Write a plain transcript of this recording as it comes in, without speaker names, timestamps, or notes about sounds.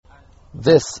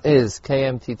This is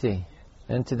KMTT,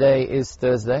 and today is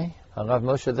Thursday. Rav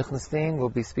Moshe Lichtenstein will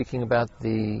be speaking about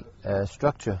the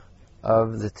structure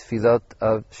of the Tefillot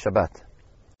of Shabbat.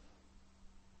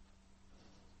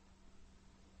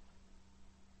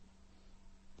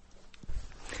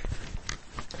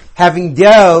 Having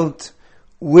dealt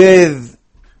with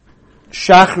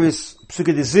Shachris,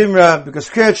 Psukkah de Zimra, because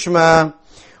Kriyat Shema,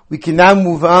 we can now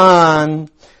move on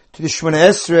to the Shemona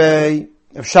Esrei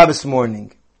of Shabbos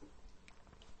morning.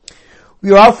 We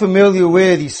are all familiar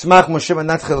with Yismach Moshe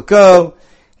Manat Chelko,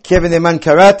 Kevin Eman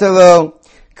Karatalo,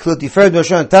 Klot Tiferet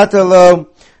Moshe Natatalo,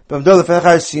 B'Amdo Lefnei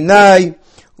Har Sinai,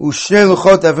 U'Shnei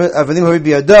Luchot Avanim Hori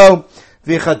B'Yado,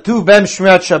 V'Chatuv B'Hem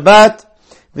Shmirat Shabbat,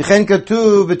 V'Chen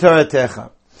Katuv B'Toratecha,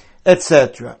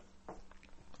 etc.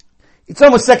 It's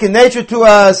almost second nature to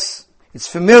us. It's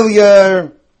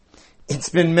familiar. It's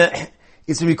been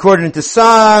recorded into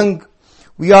song.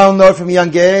 We all know it from a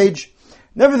young age.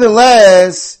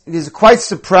 Nevertheless, it is a quite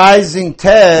surprising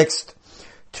text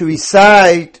to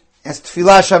recite as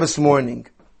Tefillah Shabbos morning.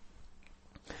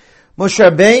 Moshe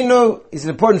Rabbeinu is an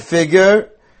important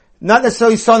figure, not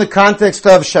necessarily so in the context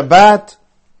of Shabbat,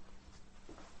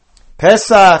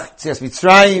 Pesach, Tzias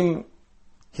Mitzrayim.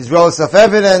 His role is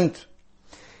self-evident.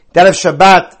 That of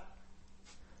Shabbat,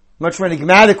 much more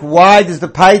enigmatic. Why does the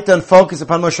Paytan focus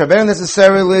upon Moshe Rabbeinu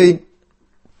necessarily?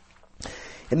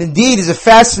 And indeed, is a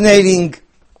fascinating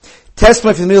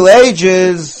testimony from the Middle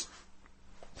Ages,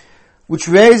 which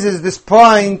raises this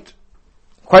point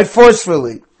quite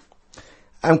forcefully.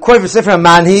 I'm quoting from Sefer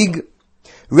HaManhig,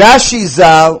 Rashi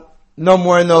Zal, no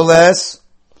more and no less,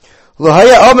 Lo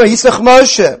haya omer Yisach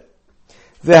Moshe,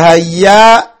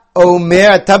 v'haya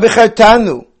omer ata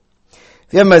b'chartanu,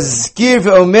 v'haya mazkir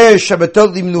v'omer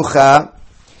Shabbatot limnucha,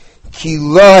 ki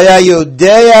lo haya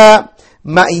yodea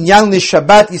ma'inyan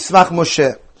l'Shabbat Yismach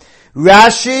Moshe.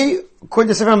 Rashi, according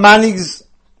to Sefer HaManhig's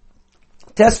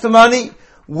testimony,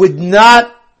 would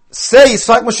not say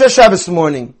Yismach Moshe Shabbos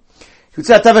morning. He would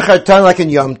say ata b'chartanu like in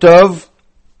Yom Tov.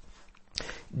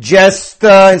 Just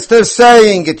instead of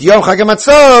saying it Yom Chag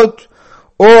HaMatzot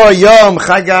or Yom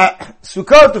Chag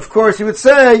Sukkot, of course, he would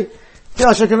say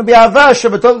Tefillah going to be Ava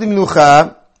Shabbatot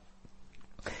Limnucha,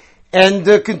 and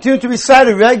continue to recite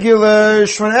a regular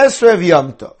Shemona Esrei of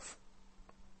Yom Tov.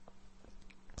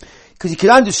 Because you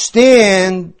can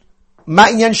understand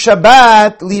Ma'inyan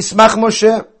Shabbat Yismach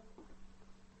Moshe.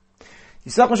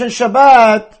 Yismach Moshe and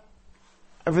Shabbat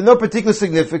have no particular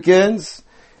significance,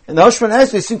 and the Shemona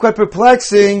Esrei seem quite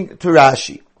perplexing to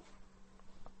Rashi.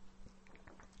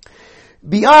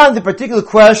 Beyond the particular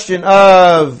question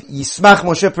of Yismach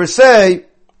Moshe per se,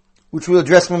 which we'll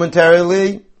address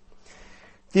momentarily,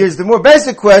 there's the more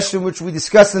basic question which we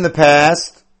discussed in the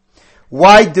past.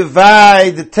 Why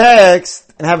divide the text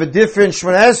and have a different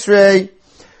Shemona Esrei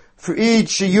for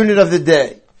each unit of the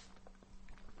day?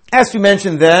 As we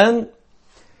mentioned then,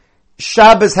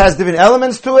 Shabbos has different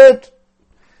elements to it,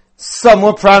 some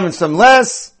more prominent, some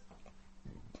less,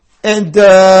 and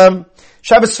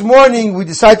Shabbos morning we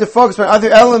decide to focus on other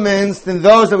elements than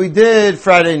those that we did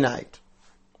Friday night.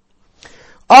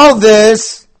 All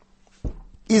this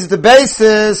is the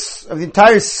basis of the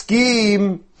entire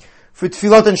scheme for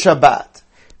Tefillot and Shabbat.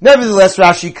 Nevertheless,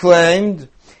 Rashi claimed,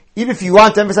 even if you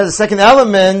want to emphasize the second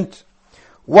element,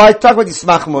 why talk about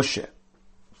Yismach Moshe?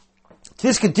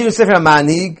 This continues Sefer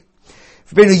HaManhig.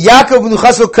 Rabbeinu Yaakov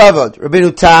v'nuchasol kavod,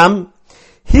 Rabbeinu Tam,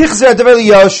 hichzer adavar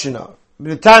liyoshino.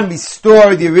 Rabbeinu Tam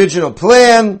restored the original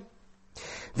plan.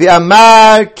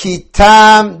 V'amar ki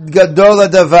tam gadol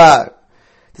adavar.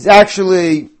 There's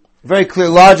actually very clear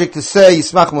logic to say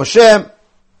Yismach Moshe.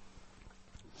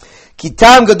 Ki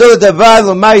tam gadol adavar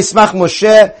lomar Yismach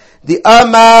Moshe, the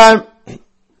amar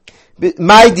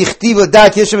mai dichtiv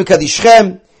l'dat yeshem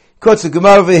v'kadishchem. Quotes the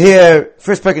Gemara over here,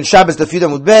 first parak in Shabbos, the Yud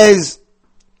Amud Beis.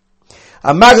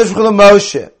 Amar Kadosh Baruch Hu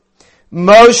Moshe,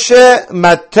 Moshe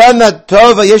matana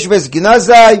tova yesh beis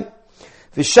gnazai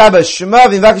v'Shabbos Shema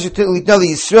v'imvakesh litno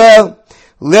liYisrael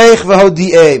leich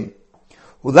v'hodi'em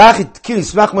ulach itkir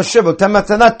Yismach Moshe v'otam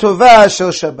matana tova shel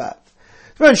Shabbat.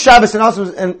 So in Shabbos and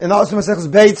also Maseches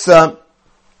Beitza,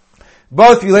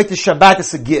 both relate to Shabbat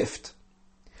as a gift.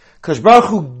 Kadosh Baruch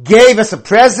Hu gave us a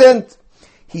present.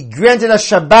 He granted us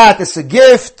Shabbat as a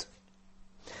gift.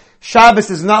 Shabbos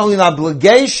is not only an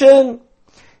obligation,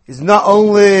 is not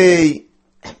only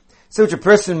something which a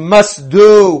person must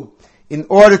do in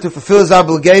order to fulfill his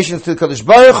obligations to the Kadosh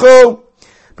Baruch Hu,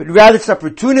 but rather it's an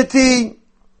opportunity.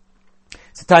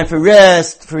 It's a time for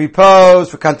rest, for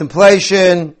repose, for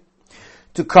contemplation,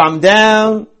 to calm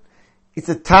down. It's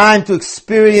a time to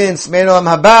experience Mein Olam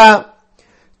Haba,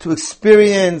 to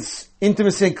experience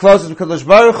intimacy and closeness with Kadosh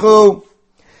Baruch Hu.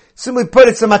 Simply put,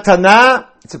 it's a matana,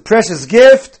 it's a precious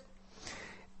gift,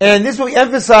 and this is what we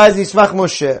emphasize in Yismach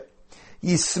Moshe.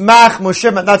 Yismach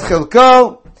Moshe matnat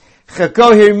chelko.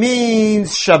 Chelko here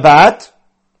means Shabbat,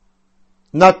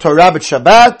 not Torah but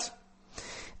Shabbat,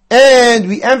 and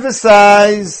we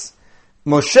emphasize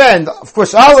Moshe, and of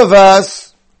course all of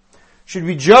us should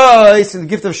rejoice in the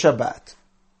gift of Shabbat.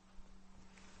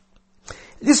 At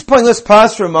this point, let's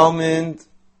pause for a moment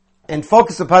and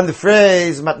focus upon the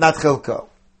phrase Matnat Chelko.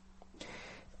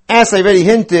 As I already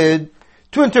hinted,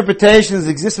 two interpretations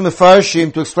exist in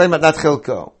Mefarshim to explain Matnat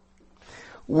Chelko.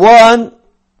 One,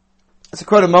 as I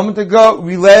quoted a moment ago,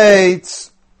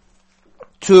 relates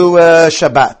to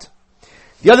Shabbat.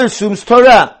 The other assumes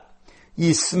Torah.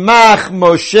 Yismach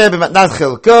Moshe b'matnat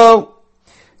Chelko,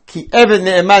 ki Eved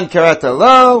Ne'eman karata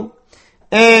lo,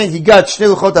 and he got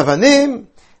Shnei Luchot Avanim,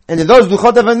 and in those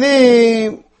Luchot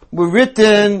Avanim were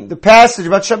written the passage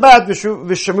about Shabbat,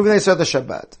 V'shamru v'nei Yisrael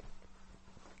Shabbat.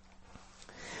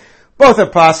 Both are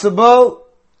possible.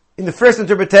 In the first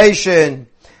interpretation,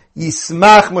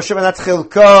 Yismach Moshe b'matnat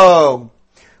Chelko,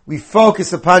 we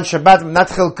focus upon Shabbat. Matnat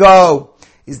Chelko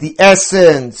is the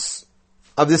essence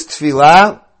of this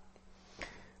tefillah.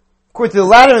 According to the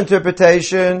latter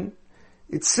interpretation,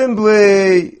 it's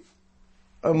simply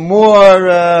a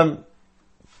more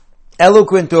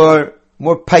eloquent or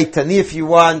more paitani, if you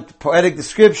want, poetic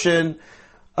description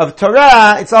of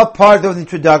Torah. It's all part of the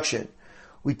introduction.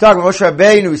 We talk about Moshe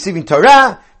Rabbeinu receiving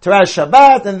Torah is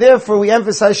Shabbat, and therefore we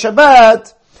emphasize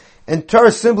Shabbat, and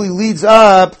Torah simply leads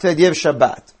up to the idea of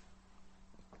Shabbat.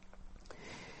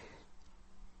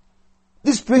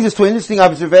 This brings us to an interesting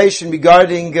observation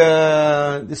regarding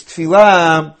this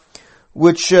tefillah,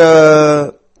 which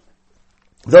those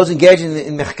engaged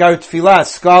in mechkar tefillah,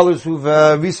 scholars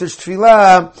who've researched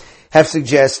tefillah, have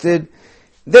suggested.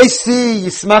 They see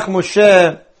Yismach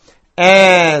Moshe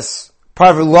as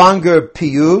part of a longer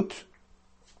piyut,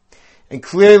 and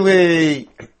clearly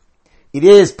it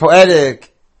is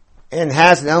poetic and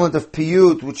has an element of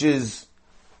piyut which is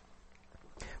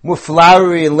more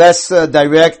flowery and less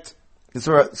direct than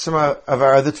some of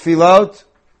our other tefillot.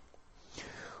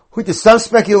 With some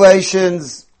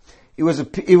speculations, it was a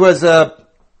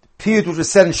piyut which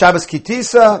was said in Shabbos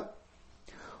Kitisa.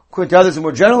 According to others, a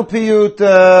more general piyut.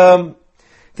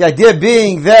 The idea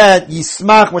being that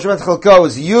Yismach Moshe b'matnat Chelko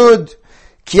is Yud,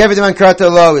 Ki Eved Ne'eman karata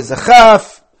lo is a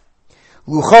Chaf,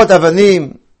 Luchot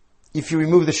Avanim, if you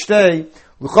remove the shtei,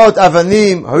 Luchot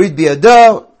Avanim Horid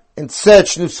Biyado, and Tzet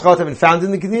Shnu Tzchot have been found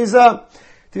in the Geniza.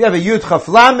 We have a Yud Chaf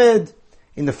Lamed.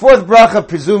 In the fourth bracha,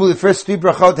 presumably the first three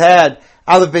brachot had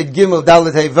Aleph Bet Gimel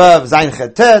Dalet Hey Vav Zayin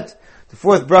Chet Tet. The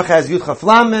fourth bracha has Yud Chaf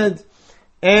Lamed,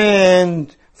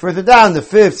 and further down the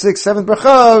fifth, sixth, seventh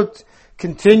brachot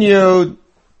continued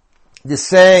the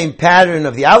same pattern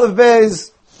of the Aleph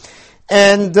Beis,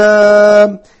 and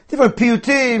different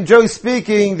piyutim, generally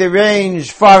speaking, they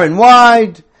range far and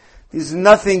wide. There's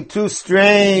nothing too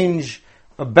strange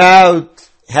about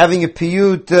having a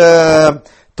piyut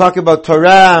talk about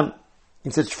Torah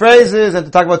in such phrases, and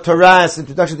to talk about Torah as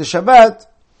introduction to Shabbat,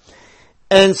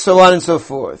 and so on and so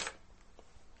forth.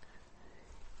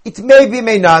 It may be,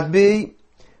 may not be.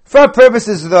 For our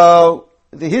purposes, though,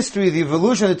 the history, the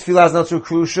evolution of the tefillah is not so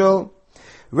crucial.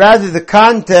 Rather, the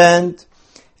content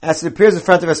as it appears in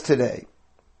front of us today.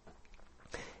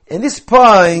 In this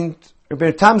point,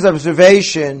 Rabbi Tam's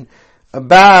observation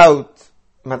about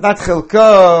Matnat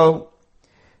Chelko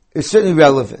is certainly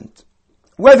relevant.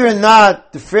 Whether or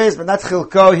not the phrase Matnat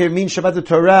Chelko here means Shabbat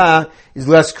Torah is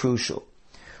less crucial.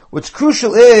 What's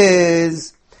crucial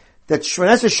is that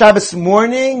Shemona Esrei Shabbos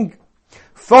morning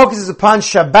focuses upon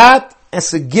Shabbat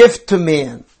as a gift to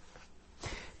man.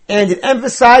 And it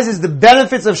emphasizes the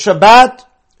benefits of Shabbat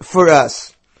for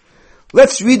us.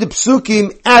 Let's read the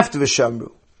psukim after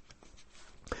V'shamru.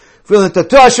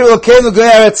 V'natato Hashem Elokeinu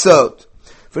goyei haaretzot,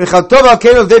 v'nichalto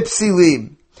v'alkeinu avdei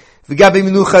psilim, v'gam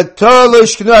b'menuchato lo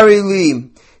yishkenu arelim,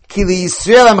 ki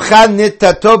liYisrael amcha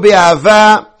nitato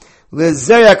be'ahava,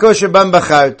 lezer Yaakov asher bam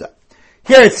bacharta.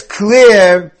 Here it's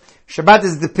clear, Shabbat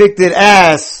is depicted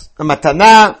as a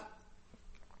matana,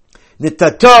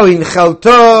 nitato,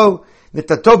 inchalto,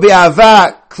 nitato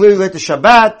be'ahava, clearly related to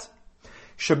Shabbat.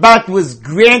 Shabbat was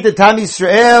granted to Am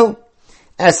Yisrael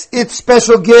as its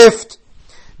special gift,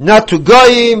 not to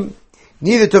Goyim,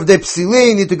 neither to Avdei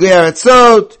Psilim, neither to Goyei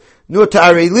Haaretzot, nor to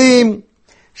Arelim.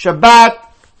 Shabbat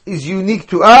is unique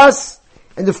to us,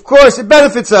 and of course it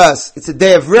benefits us. It's a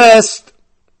day of rest.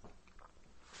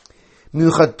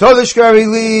 Minuchat Todesh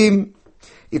Arelim.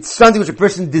 It's something which a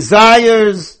person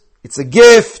desires. It's a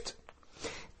gift.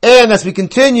 And as we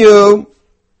continue,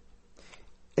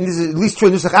 and this is at least true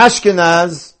in Nusach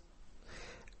Ashkenaz,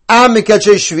 Am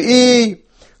Mekadshei Shvi'i,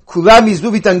 Kulam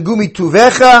Yizbu V'Yitangu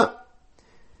Mituvecha.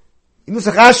 In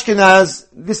Nusach Ashkenaz,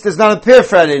 this does not appear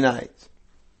Friday night.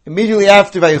 Immediately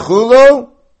after Vayichulu,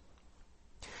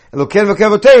 Elokeinu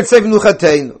v'Kavoteinu, it's Seif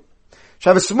Nuchateinu.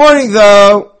 Shabbos morning,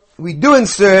 though, we do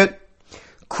insert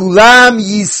Kulam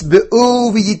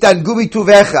Yisbe'u V'Yitangu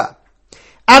Mituvecha.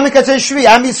 Am Mekadshei Shvi'i,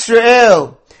 Am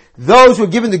Yisrael, those who are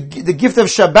given the gift of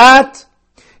Shabbat,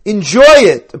 enjoy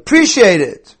it, appreciate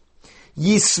it.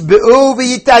 Yisbe'u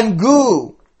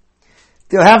V'Yitangu,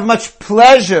 they'll have much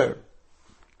pleasure.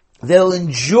 They'll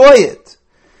enjoy it.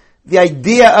 The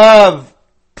idea of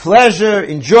pleasure,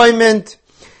 enjoyment,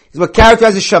 is what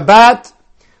characterizes Shabbat.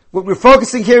 What we're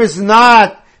focusing here is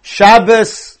not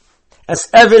Shabbos as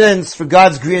evidence for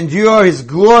God's grandeur, His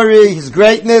glory, His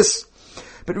greatness,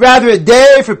 but rather a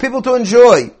day for people to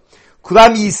enjoy.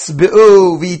 Kulam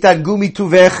yisbe'u v'yitangu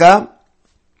mituvecha.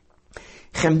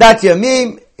 Chemdat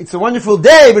yamim. It's a wonderful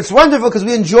day, but it's wonderful because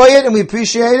we enjoy it and we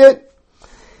appreciate it.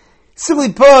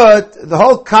 Simply put, the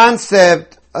whole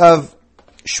concept of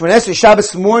Shmoneh Esrei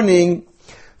Shabbos morning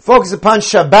focuses upon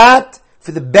Shabbat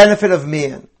for the benefit of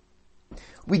man.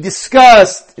 We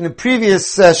discussed in a previous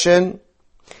session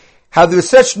how there were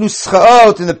such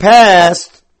nuschaot in the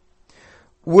past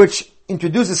which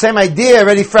introduced the same idea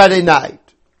already Friday night.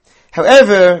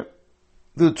 However,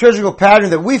 the liturgical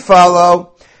pattern that we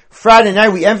follow, Friday night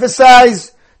we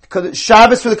emphasize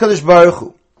Shabbos for the Kadosh Baruch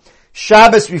Hu.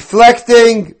 Shabbos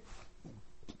reflecting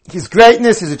His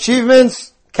greatness, His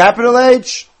achievements, capital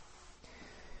H,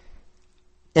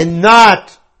 and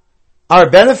not our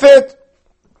benefit.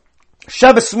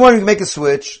 Shabbos morning we make a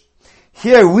switch.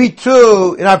 Here we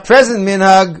too, in our present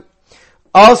minhag,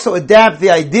 also adopt the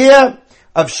idea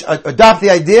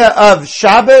of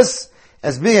Shabbos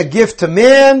as being a gift to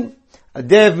man, a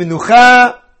day of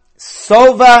menucha,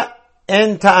 sova,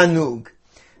 and ta'anug,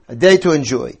 a day to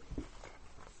enjoy.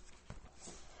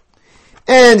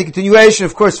 And the continuation,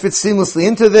 of course, fits seamlessly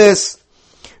into this.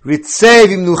 Ritzei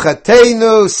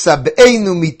v'mnuchateinu,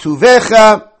 sab'einu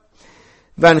mituvecha,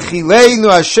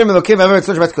 v'anchileinu Hashem Elokeinu v'amer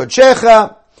etzon Shabbat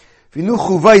kodshecha,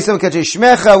 v'nuchu v'yisam k'adshei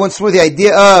shmecha. Once more, the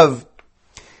idea of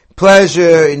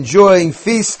pleasure, enjoying,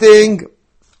 feasting,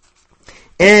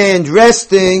 and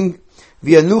resting.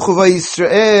 V'yanuchu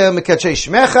v'yisrael mekadshei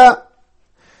shmecha.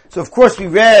 So, of course, we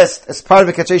rest as part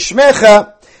of mekadshei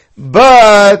shmecha,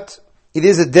 but it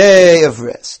is a day of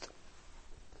rest.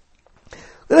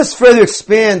 Let us further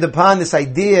expand upon this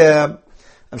idea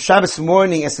of Shabbos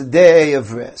morning as a day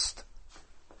of rest.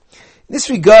 In this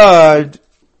regard,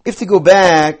 if to go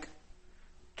back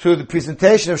to the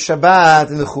presentation of Shabbat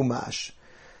in the Chumash,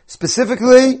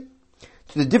 specifically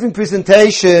to the different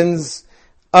presentations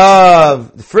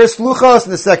of the first Luchos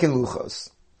and the second Luchos.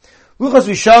 Luchos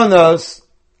Rishonos,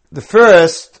 the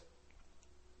first,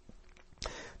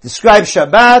 describe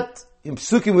Shabbat in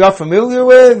Psukim we are familiar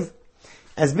with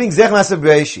as being Zech Ma'aseh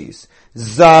Bereishis.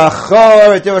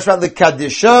 Zachor et Yom Shabbat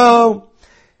lekadisho,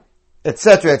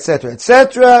 etc., etc.,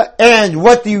 etc. And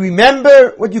what do you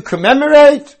remember? What do you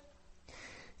commemorate?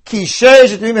 Ki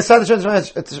sheish et mim esad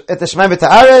et hashamayim v'et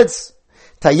haaretz,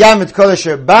 tayam et kol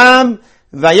asher bam,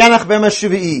 vayanach b'yom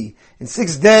hashvi'i. In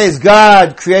 6 days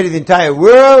God created the entire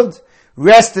world,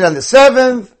 rested on the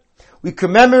 7th. We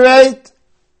commemorate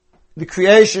the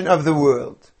creation of the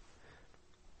world.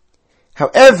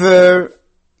 However,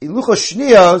 in Luchos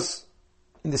Shniyos,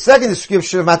 in the second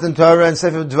description of Matan Torah and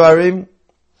Sefer Dvarim,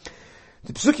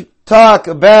 the Pesukim talk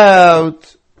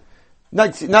about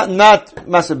not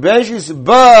Ma'aseh Bereishis,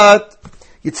 but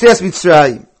Yetzias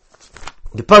Mitzrayim.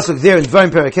 The pasuk there in Dvarim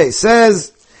Perek Hey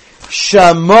says,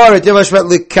 "Shamor et Yom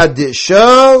HaShabbat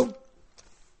lekadisho."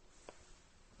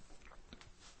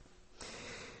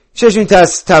 Sheshim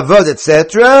tavod,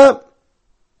 etc.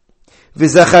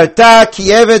 V'zacharta ki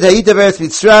eved hayita be'eretz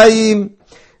Mitzrayim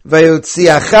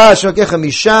vayotziacha shokecha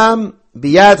misham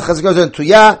biyad chazakot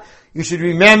tuya. You should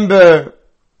remember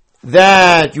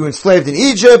that you were enslaved in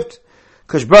Egypt.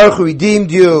 Kadosh Baruch Hu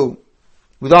redeemed you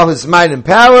with all His might and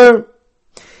power.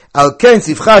 Al ken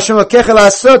tzivcha Hashem Elokecha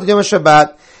la'asot et Yom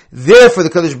HaShabbat. Therefore, the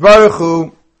Kadosh Baruch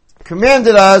Hu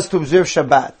commanded us to observe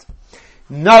Shabbat,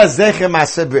 not as Zecher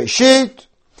Ma'aseh Bereshit,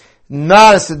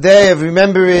 not as a day of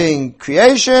remembering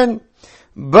creation,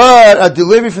 but a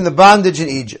delivery from the bondage in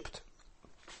Egypt.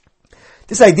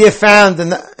 This idea found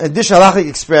an additional halachic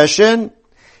expression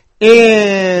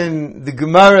in the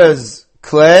Gemara's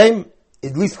claim,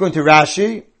 at least according to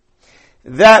Rashi,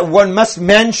 that one must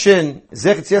mention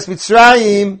Zecher Yetzias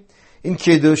Mitzrayim in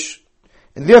Kiddush.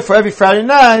 And therefore, every Friday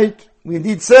night, we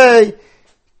indeed say,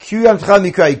 Kiyam T'chal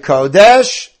Mikra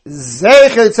Kodesh,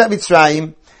 Zecher Yetzias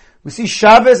Mitzrayim. We see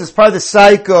Shabbos as part of the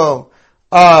cycle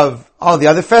of all the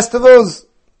other festivals.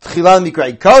 Tchilah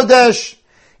Mikra Kodesh,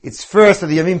 it's first of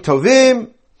the Yamim Tovim,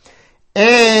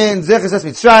 and Zecher Yetzias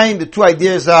Mitzrayim, the two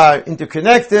ideas are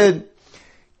interconnected.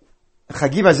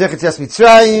 Chagim HaZecher Yetzias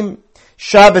Mitzrayim,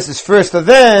 Shabbos is first of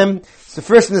them, it's the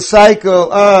first in the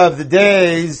cycle of the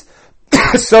days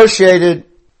associated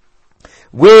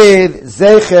with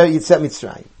Zecher Yetzias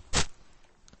Mitzrayim.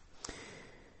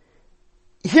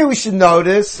 Here we should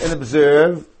notice and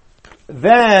observe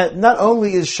that not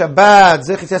only is Shabbat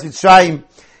Zecher Yetzias Mitzrayim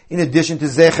in addition to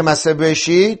Zecher Maaseh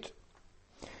Bereshit,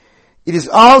 it is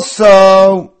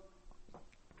also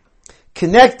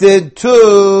connected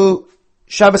to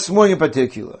Shabbos morning in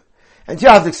particular. And here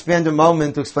I have to expand a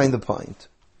moment to explain the point.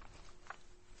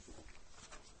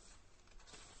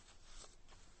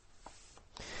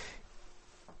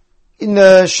 In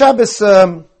Shabbos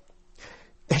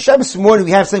morning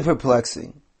we have something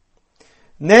perplexing.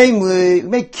 Namely, we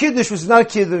make Kiddush which is not a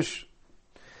Kiddush.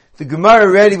 The Gemara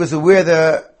already was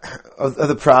aware of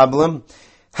the problem.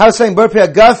 How is saying Bar Pri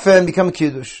Hagafen become a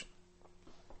Kiddush?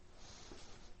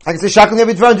 I can say Shakal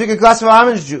Nevi Dvar and drink a glass of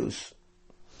orange juice.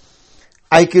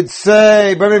 I could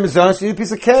say Bar Pri Mazonos, eat a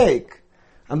piece of cake.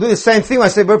 I'm doing the same thing when I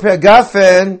say Bar Pri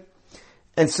Hagafen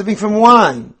and sipping from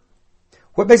wine.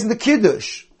 What makes it the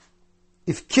Kiddush?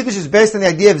 If Kiddush is based on the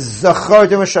idea of Zachar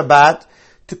Yom Shabbat,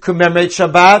 to commemorate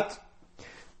Shabbat,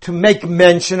 to make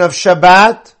mention of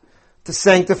Shabbat, to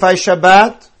sanctify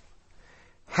Shabbat,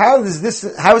 how is this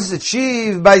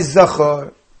achieved by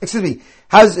Zachar?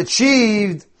 How is it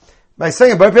achieved by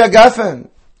saying a Bar Pri Hagafen?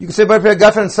 You can say Bar Pri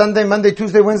Hagafen on Sunday, Monday,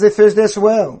 Tuesday, Wednesday, Thursday as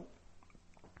well.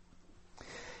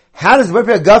 How does Bar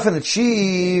Pri Hagafen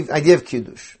achieve the idea of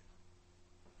Kiddush?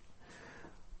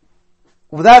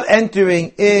 Without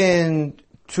entering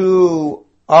into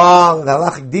all the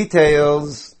halachic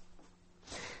details,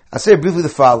 I'll say briefly the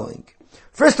following.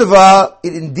 First of all,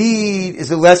 it indeed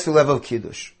is a lesser level of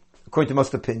Kiddush, according to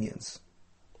most opinions.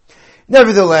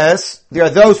 Nevertheless, there are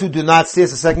those who do not see it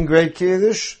as a second grade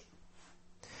Kiddush.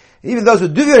 Even those who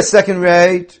do get a second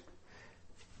rate,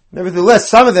 nevertheless,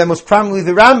 some of them, most prominently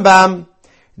the Rambam,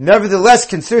 nevertheless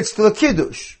consider it still a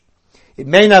Kiddush. It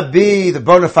may not be the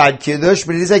bona fide Kiddush,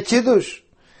 but it is a Kiddush.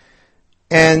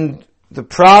 And the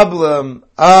problem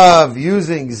of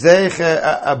using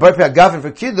Zecher, Bar Pri Hagafen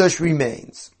for Kiddush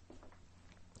remains.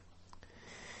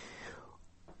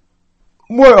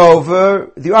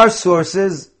 Moreover, there are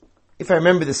sources, if I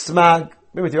remember the Smag,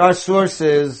 there are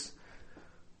sources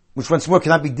which once more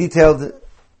cannot be detailed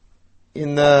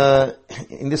in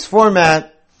this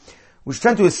format, which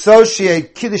tend to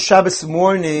associate Kiddush Shabbos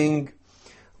morning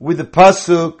with the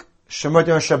pasuk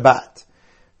Shemartem Shabbat.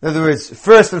 In other words,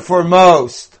 first and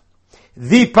foremost,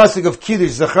 the pasuk of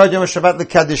Kiddush Zachar Yom Shabbat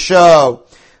LeKadisho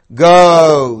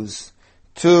goes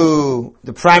to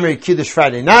the primary Kiddush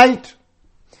Friday night,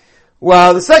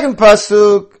 while the second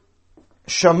pasuk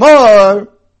Shamor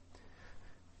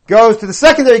goes to the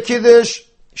secondary Kiddush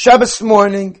Shabbos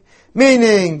morning,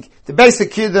 meaning the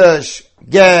basic Kiddush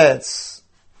gets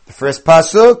the first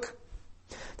pasuk,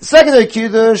 the secondary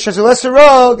Kiddush has a lesser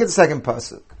role, gets the second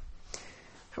pasuk.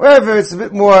 However, it's a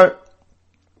bit more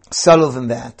subtle than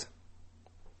that.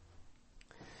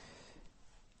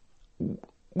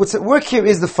 What's at work here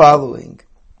is the following.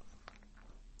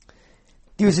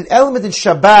 There is an element in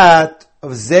Shabbat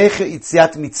of Zecher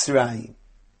Yetzias Mitzrayim.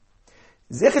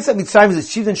 Zecher Yetzias Mitzrayim is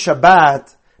achieved in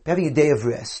Shabbat by having a day of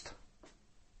rest.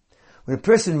 When a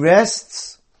person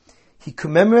rests, he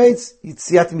commemorates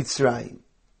Yetzias Mitzrayim.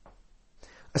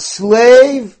 A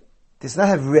slave does not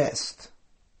have rest.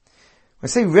 When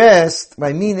I say rest, what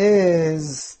I mean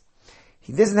is,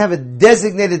 he doesn't have a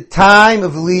designated time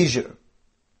of leisure.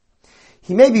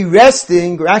 He may be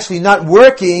resting or actually not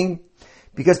working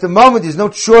because at the moment there's no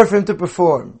chore for him to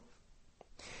perform.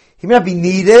 He may not be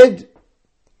needed.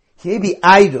 He may be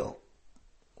idle.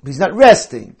 But he's not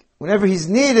resting. Whenever he's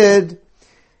needed,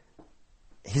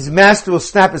 his master will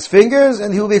snap his fingers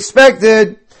and he will be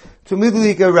expected to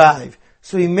immediately arrive.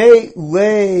 So he may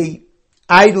lay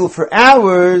idle for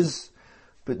hours,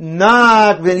 but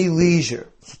not with any leisure.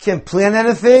 He can't plan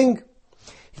anything.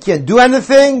 He can't do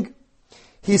anything.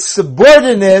 He's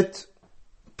subordinate,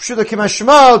 pshuto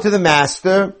k'mashmal, to the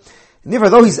master. And therefore,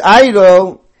 though he's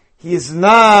idle, he is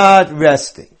not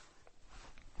resting.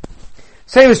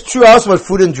 Same is true also about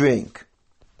food and drink.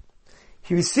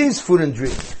 He receives food and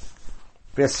drink,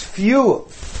 but as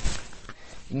fuel,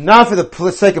 not for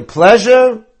the sake of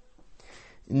pleasure,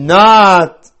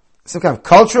 not some kind of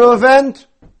cultural event.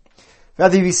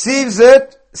 Rather, he receives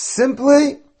it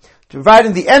simply to provide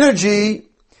him the energy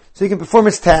so he can perform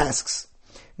his tasks.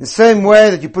 In the same way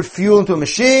that you put fuel into a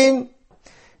machine,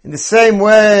 in the same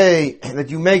way that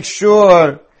you make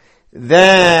sure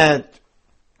that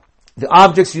the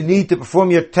objects you need to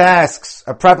perform your tasks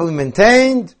are properly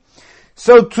maintained,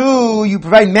 so too you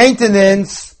provide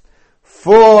maintenance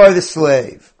for the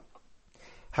slave.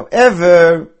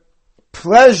 However,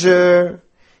 pleasure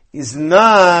is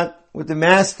not what the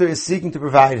master is seeking to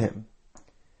provide him.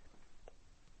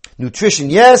 Nutrition,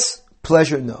 yes.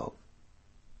 Pleasure, no.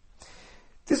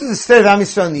 This was the state of Am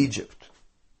Yisrael in Egypt.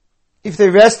 If they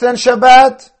rested on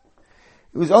Shabbat,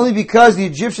 it was only because the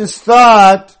Egyptians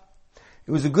thought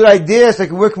it was a good idea so they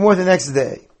could work more the next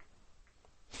day.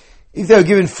 If they were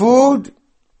given food, it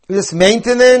was just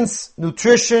maintenance,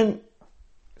 nutrition,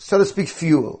 so to speak,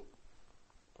 fuel.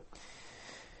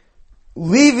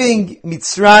 Leaving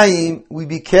Mitzrayim, we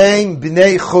became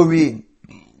Bnei Chorin.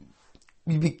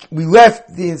 We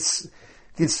left the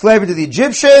enslavement to the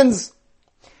Egyptians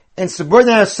and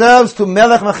subordinated ourselves to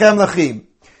Melech Machem Lachim,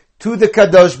 to the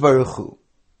Kadosh Baruch Hu.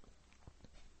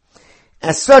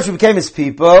 As such, we became his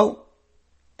people,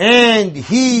 and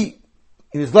he,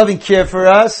 in his loving care for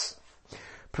us,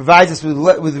 provides us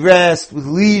with rest, with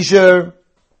leisure.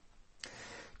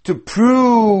 To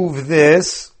prove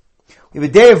this, we have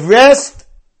a day of rest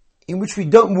in which we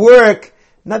don't work,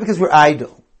 not because we're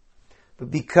idle, but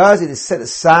because it is set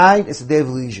aside as a day of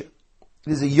leisure.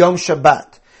 It is a Yom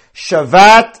Shabbat.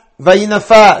 Shavat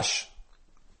Vayinafash.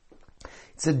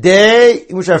 It's a day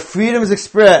in which our freedom is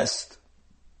expressed.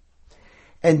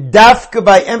 And dafka,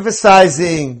 by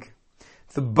emphasizing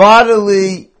the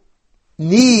bodily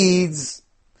needs,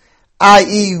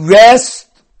 i.e. rest,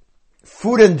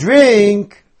 food and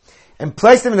drink, and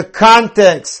place them in the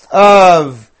context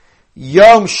of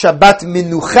Yom Shabbat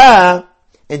Minucha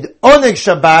and Oneg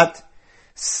Shabbat,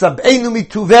 Sab'enu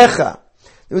Mituvecha.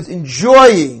 It was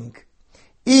enjoying,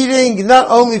 eating not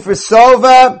only for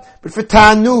Sova, but for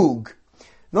Tanug.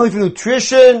 Not only for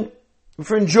nutrition, but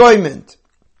for enjoyment.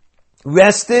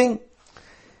 Resting.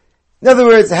 In other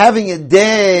words, having a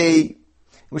day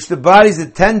which the body is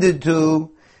attended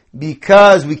to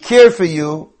because we care for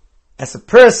you as a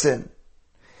person,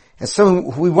 as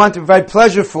someone who we want to provide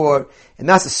pleasure for, and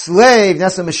not a slave,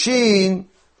 not a machine,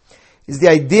 is the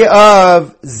idea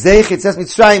of Zeich Yetzias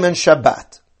Mitzrayim and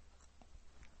Shabbat.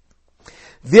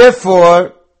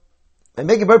 Therefore, I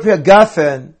make a Bar Pri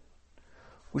Hagafen,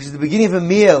 which is the beginning of a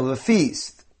meal, of a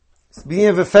feast. It's the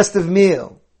beginning of a festive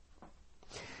meal.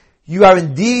 You are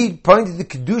indeed pointing to the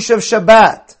Kedusha of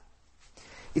Shabbat.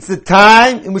 It's the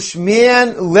time in which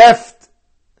man left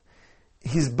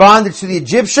his bondage to the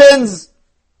Egyptians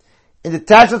and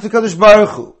attached to Kadosh Baruch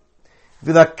Hu.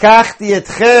 V'lakachti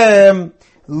etchem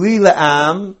li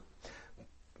la'am.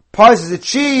 Part is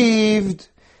achieved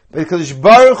by Kadosh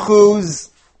Baruch Hu's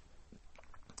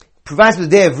provides for the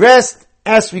day of rest,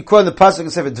 as we quote in the pasuk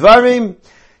of Sefer Dvarim,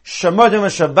 Shamot Yom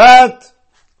HaShabbat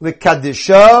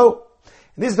L'Kadisho.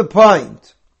 And this is the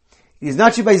point. It is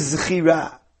not by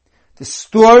Zechira. The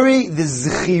story, the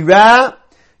Zechira,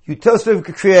 you tell the story of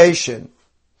creation.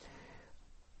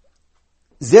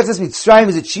 Zeich Yetzias Mitzrayim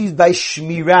is achieved by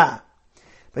Shmirah,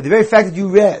 by the very fact that you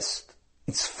rest.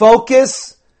 Its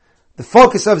focus, the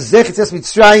focus of Zeich Yetzias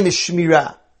Mitzrayim is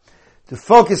Shmirah. The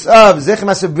focus of Zeich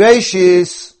Ma'aseh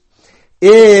Bereishis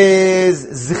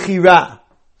is Zechira.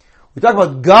 We talk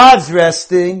about God's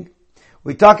resting.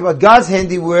 We talk about God's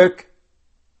handiwork.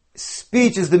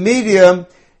 Speech is the medium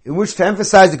in which to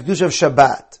emphasize the Kedusha of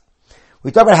Shabbat.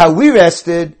 We talk about how we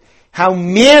rested, how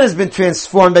man has been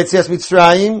transformed by Yetzias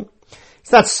Mitzrayim.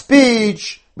 It's not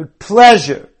speech, but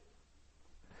pleasure.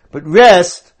 But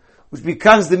rest, which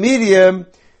becomes the medium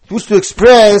to which to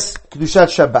express Kedushat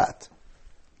Shabbat.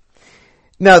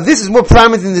 Now, this is more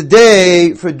prominent in the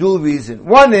day for a dual reason.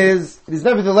 One is, it is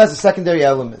nevertheless a secondary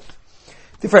element.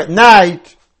 Therefore, at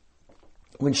night,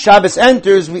 when Shabbos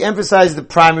enters, we emphasize the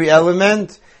primary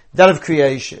element, that of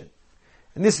creation.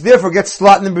 And this therefore gets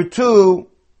slot number 2,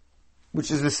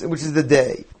 which is the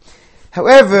day.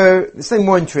 However, there's something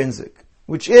more intrinsic,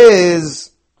 which is,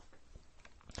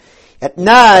 at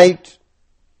night,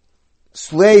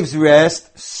 slaves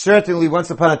rest, certainly once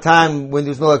upon a time when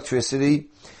there was no electricity.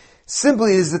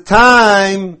 Simply is the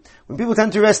time when people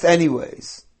tend to rest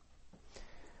anyways.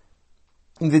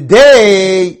 In the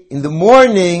day, in the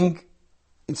morning,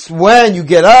 it's when you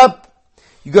get up,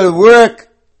 you go to work,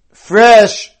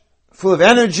 fresh, full of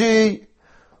energy,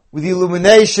 with the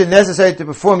illumination necessary to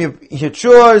perform your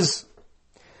chores.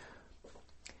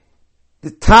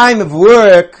 The time of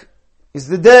work is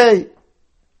the day.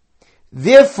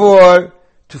 Therefore,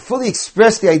 to fully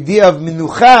express the idea of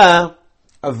minucha,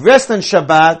 of rest on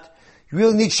Shabbat, you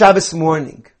really need Shabbos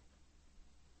morning.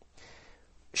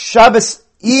 Shabbos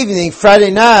evening,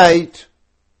 Friday night,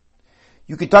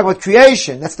 You could talk about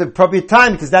creation. That's the appropriate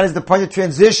time because that is the point of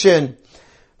transition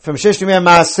from Shesh Yemei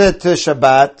Maaseh to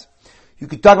Shabbat. You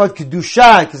could talk about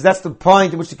Kedusha because that's the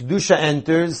point at which the Kedusha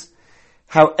enters.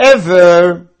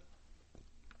 However,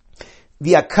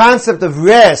 the concept of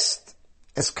rest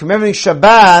as commemorating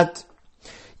Shabbat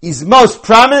is most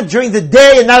prominent during the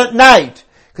day and not at night.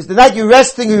 Because the night you're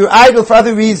resting or you're idle for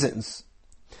other reasons.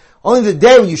 Only the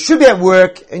day when you should be at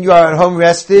work and you are at home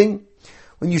resting,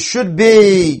 when you should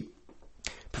be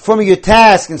performing your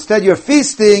task, instead you're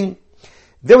feasting,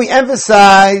 then we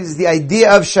emphasize the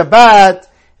idea of Shabbat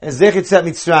as Zecher Yetziat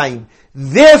Mitzrayim.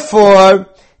 Therefore,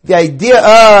 the idea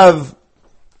of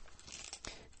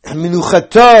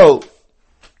Minuchato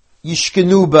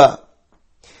Yishkenuba,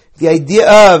 the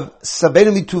idea of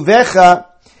Sabenu Mituvecha,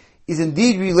 is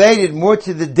indeed related more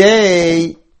to the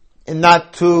day and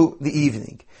not to the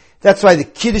evening. That's why the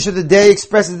Kiddush of the day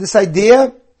expresses this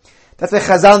idea. That's why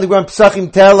Chazal and the Gemara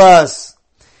Pesachim tell us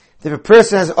that if a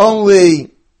person has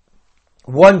only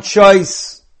one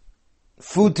choice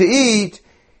food to eat,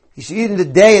 he should eat in the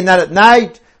day and not at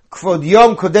night. Kvod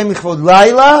Yom Kodem Kvod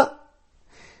Laila.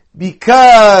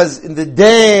 Because in the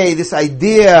day this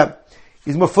idea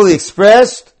is more fully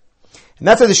expressed. And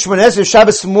that's why the Shmoneh Esrei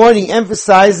Shabbos morning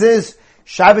emphasizes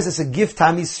Shabbos as a gift to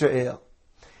Am Yisrael.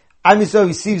 Am Yisrael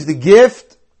receives the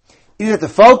gift. It is at the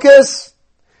focus,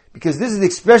 because this is the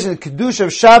expression of Kedusha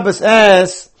of Shabbos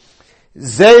as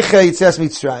Zecher Yetziat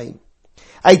Mitzrayim.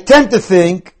 I tend to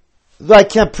think, though I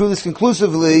can't prove this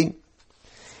conclusively,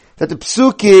 that the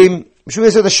Psukim, Mishum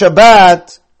Yisrael the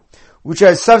Shabbat, which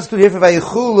are substituted here for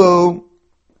Vayichulu,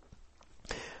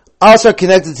 also are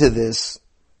connected to this.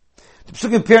 The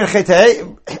Psukim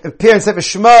appear in Sefer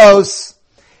Shmos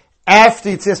after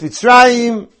Yetzias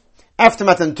Mitzrayim, after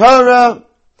Matan Torah,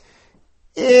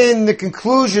 in the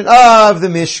conclusion of the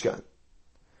Mishkan.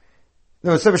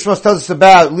 Now, Sefer Shmos tells us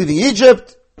about leaving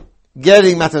Egypt,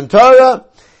 getting Matan Torah,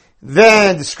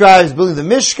 then describes building the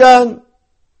Mishkan,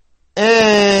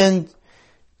 and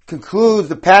concludes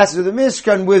the passage of the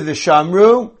Mishkan with the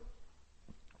Shamru.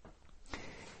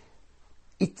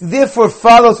 It therefore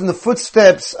follows in the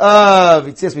footsteps of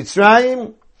Yetzias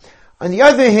Mitzrayim. On the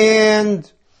other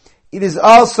hand, it is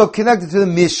also connected to the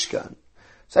Mishkan.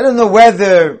 So I don't know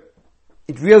whether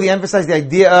it really emphasized the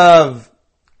idea of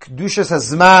Kedushas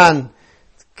HaZman,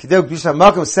 Kedusha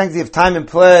HaMakom, sanctity of time and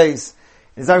place.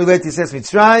 It's not related to Yetzias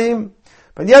Mitzrayim.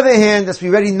 But on the other hand, as we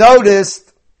already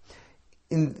noticed,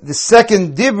 in the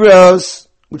second Dibros,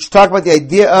 which talk about the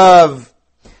idea of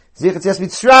Zecher Yetzias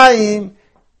Mitzrayim,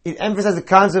 it emphasizes the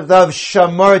concept of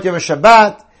Shamor Yom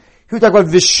Shabbat. Here we talk about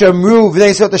Vishamru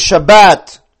V'nei Yisrael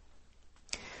Shabbat.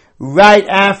 Right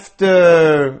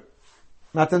after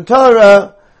Matan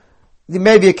Torah, there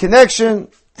may be a connection.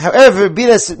 However, be it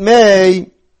as it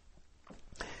may,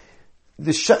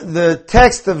 the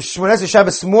text of Shmoneh Esrei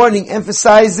Shabbos morning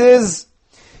emphasizes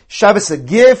Shabbos a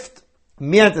gift,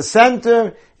 Mir at the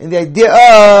center, and the idea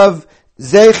of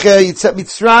Zecher Yetziat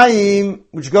Mitzrayim,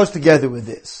 which goes together with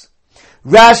this.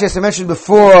 Rashi, as I mentioned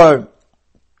before,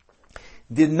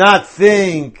 did not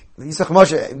think that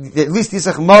at least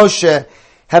Yitzchak Moshe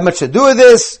had much to do with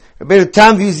this. Rabbeinu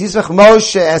Tam views Yitzchak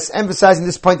Moshe as emphasizing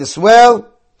this point as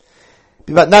well.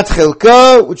 But not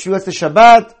Chelko, which relates to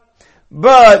Shabbat.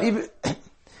 But even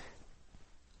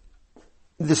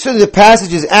the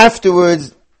passages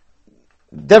afterwards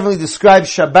definitely describe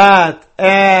Shabbat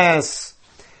as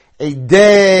a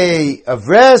day of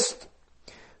rest.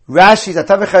 Rashi's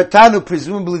Atav Echartanu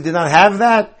presumably did not have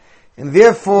that, and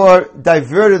therefore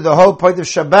diverted the whole point of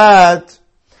Shabbat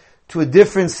to a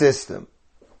different system.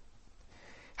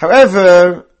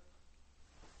 However,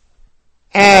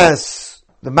 as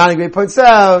the Mani Grey points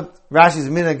out, Rashi's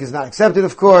minhag is not accepted,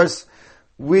 of course.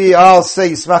 We all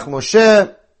say Yismach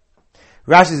Moshe.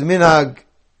 Rashi's minhag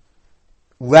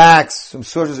lacks some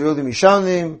sources of Yehudim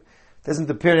Mishanim, doesn't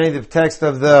appear in any of the text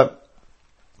of the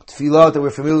Tefillot that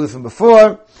we're familiar with from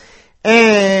before.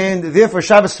 And therefore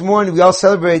Shabbos morning we all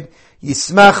celebrate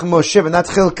Yismach Moshe v'nat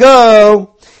Chelko,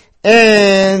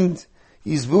 and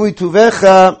Yizbu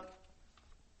Mituvecha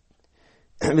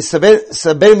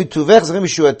Saber Mituvecha Zachim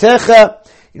Yeshuatecha.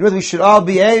 In order we should all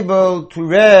be able to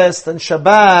rest on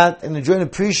Shabbat and enjoy and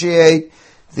appreciate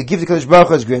the gift that Kadosh Baruch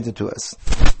Hu has granted to us.